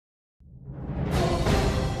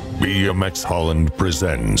Bmx Holland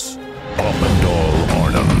presents Papendal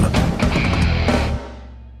Arnhem.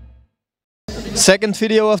 Second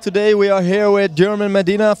video of today. We are here with German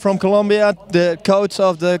Medina from Colombia, the coach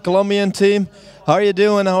of the Colombian team. How are you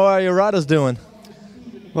doing? How are your riders doing?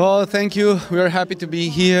 Well, thank you. We are happy to be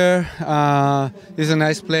here. This is a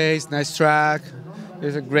nice place, nice track.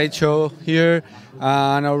 There's a great show here,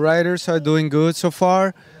 and our riders are doing good so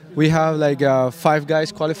far. We have like 5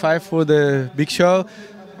 guys qualified for the big show.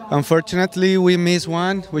 Unfortunately, we missed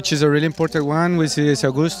one, which is a really important one, which is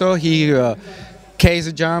Augusto. He cased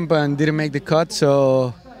a jump and didn't make the cut,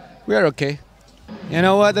 so we are okay. You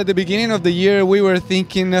know what? At the beginning of the year, we were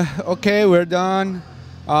thinking, okay, we're done.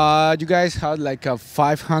 You guys had like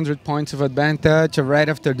 500 points of advantage right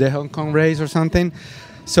after the Hong Kong race or something.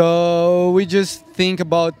 So we just think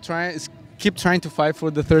about keep trying to fight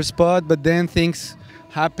for the 3rd spot, but then things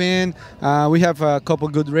happen. We have a couple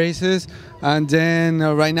good races, and then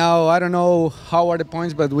right now I don't know how are the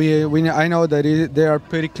points, but I know that they are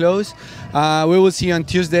pretty close. We will see on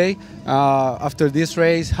Tuesday after this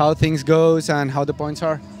race how things goes and how the points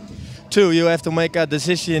are. Two, you have to make a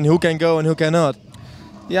decision who can go and who cannot.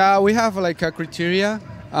 Yeah, we have like a criteria.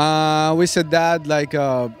 We said that like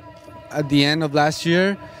at the end of last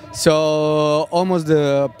year. So almost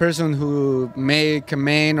the person who made a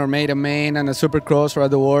main and a Supercross or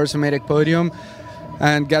at the Worlds made a podium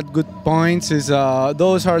and got good points is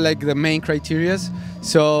those are like the main criteria.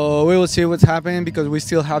 So we will see what's happening because we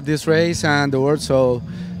still have this race and the Worlds. So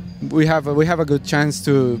we have a good chance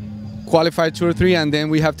to qualify 2 or 3, and then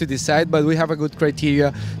we have to decide. But we have a good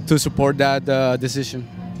criteria to support that decision.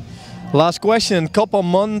 Last question. Couple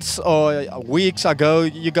months or weeks ago,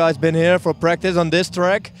 you guys been here for practice on this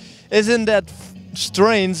track. Isn't that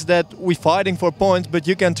strange that we're fighting for points, but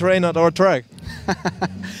you can train at our track?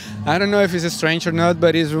 I don't know if it's strange or not,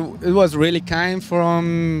 but it was really kind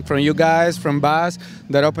from you guys, from Bas,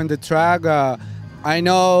 that opened the track. I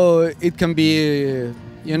know it can be,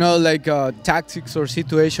 you know, like tactics or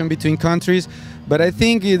situation between countries, but I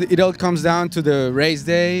think it all comes down to the race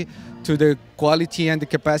day, to the quality and the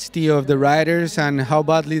capacity of the riders and how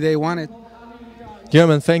badly they want it.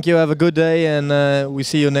 German, thank you. Have a good day, and we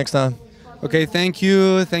see you next time. Okay, thank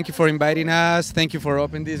you. Thank you for inviting us. Thank you for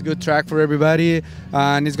opening this good track for everybody.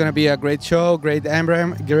 And it's going to be a great show, great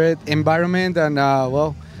environment, and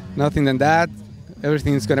well, nothing than that.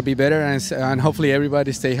 Everything is going to be better, and hopefully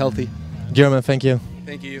everybody stay healthy. German, thank you.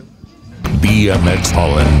 Thank you.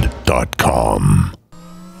 BMXHolland.com.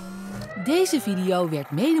 Deze video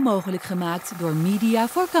werd mede mogelijk gemaakt door Media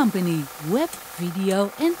for Company, web, video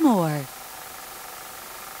and more.